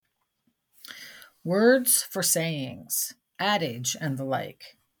Words for sayings, adage, and the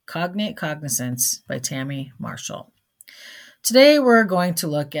like. Cognate Cognizance by Tammy Marshall. Today we're going to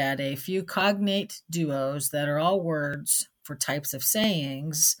look at a few cognate duos that are all words for types of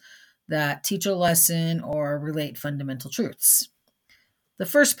sayings that teach a lesson or relate fundamental truths. The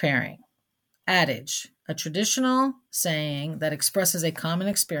first pairing, adage, a traditional saying that expresses a common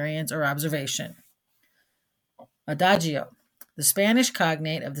experience or observation. Adagio, the Spanish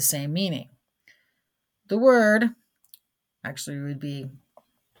cognate of the same meaning. The word actually would be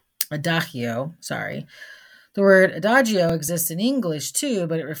adagio, The word adagio exists in English too,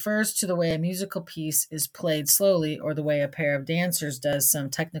 but it refers to the way a musical piece is played slowly or the way a pair of dancers does some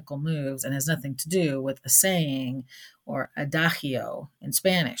technical moves and has nothing to do with a saying or adagio in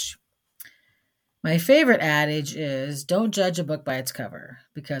Spanish. My favorite adage is, don't judge a book by its cover,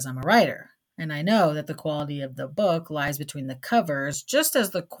 because I'm a writer. And I know that the quality of the book lies between the covers, just as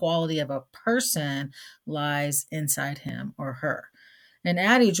the quality of a person lies inside him or her. An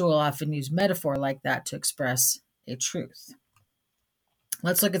adage will often use metaphor like that to express a truth.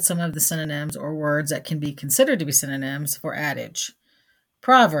 Let's look at some of the synonyms or words that can be considered to be synonyms for adage.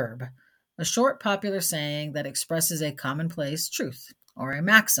 Proverb, a short popular saying that expresses a commonplace truth, or a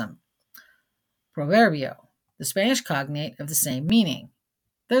maxim. Proverbio, the Spanish cognate of the same meaning.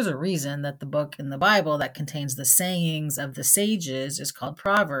 There's a reason that the book in the Bible that contains the sayings of the sages is called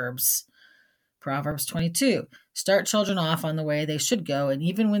Proverbs. Proverbs 22. Start children off on the way they should go, and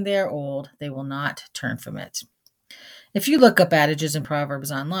even when they are old, they will not turn from it. If you look up adages and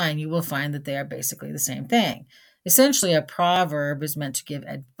proverbs online, you will find that they are basically the same thing. Essentially, a proverb is meant to give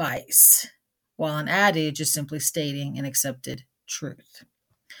advice, while an adage is simply stating an accepted truth.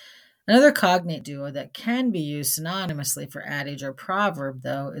 Another cognate duo that can be used synonymously for adage or proverb,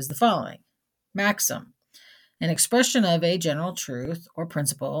 though, is the following. Maxim, an expression of a general truth or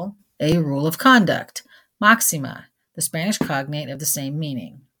principle, a rule of conduct. Máxima, the Spanish cognate of the same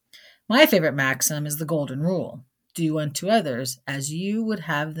meaning. My favorite maxim is the golden rule. Do unto others as you would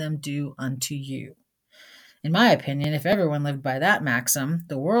have them do unto you. In my opinion, if everyone lived by that maxim,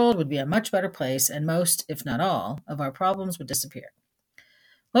 the world would be a much better place and most, if not all, of our problems would disappear.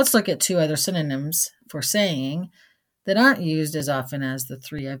 Let's look at two other synonyms for saying that aren't used as often as the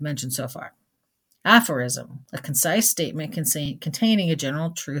three I've mentioned so far. Aphorism, a concise statement containing a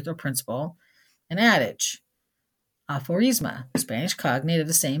general truth or principle. An adage. Aforisma, Spanish cognate of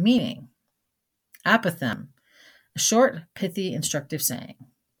the same meaning. Apothegm, a short, pithy, instructive saying.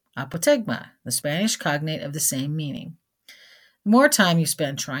 Apotegma, the Spanish cognate of the same meaning. The more time you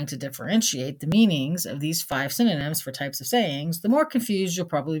spend trying to differentiate the meanings of these 5 synonyms for types of sayings, the more confused you'll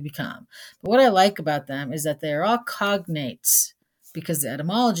probably become. But what I like about them is that they are all cognates, because the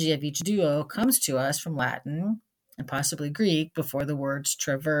etymology of each duo comes to us from Latin and possibly Greek before the words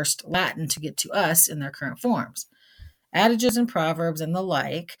traversed Latin to get to us in their current forms. Adages and proverbs and the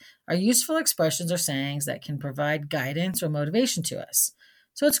like are useful expressions or sayings that can provide guidance or motivation to us.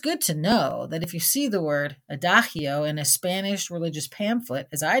 So it's good to know that if you see the word adagio in a Spanish religious pamphlet,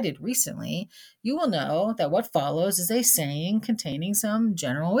 as I did recently, you will know that what follows is a saying containing some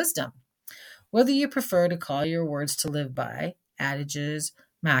general wisdom. Whether you prefer to call your words to live by adages,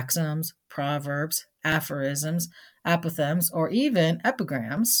 maxims, proverbs, aphorisms, apothegms, or even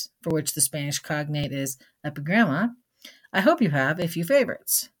epigrams, for which the Spanish cognate is epigrama, I hope you have a few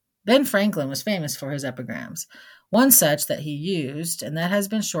favorites. Ben Franklin was famous for his epigrams. One such that he used, and that has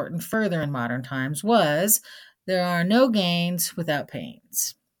been shortened further in modern times, was, there are no gains without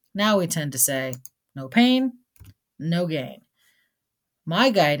pains. Now we tend to say, no pain, no gain. My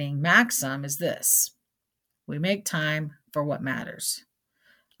guiding maxim is this: we make time for what matters.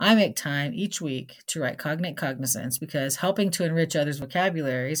 I make time each week to write Cognate Cognizance because helping to enrich others'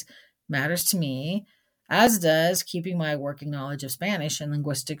 vocabularies matters to me, as does keeping my working knowledge of Spanish and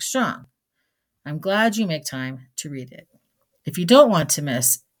linguistics strong. I'm glad you make time to read it. If you don't want to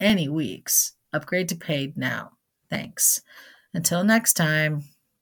miss any weeks, upgrade to paid now. Thanks. Until next time.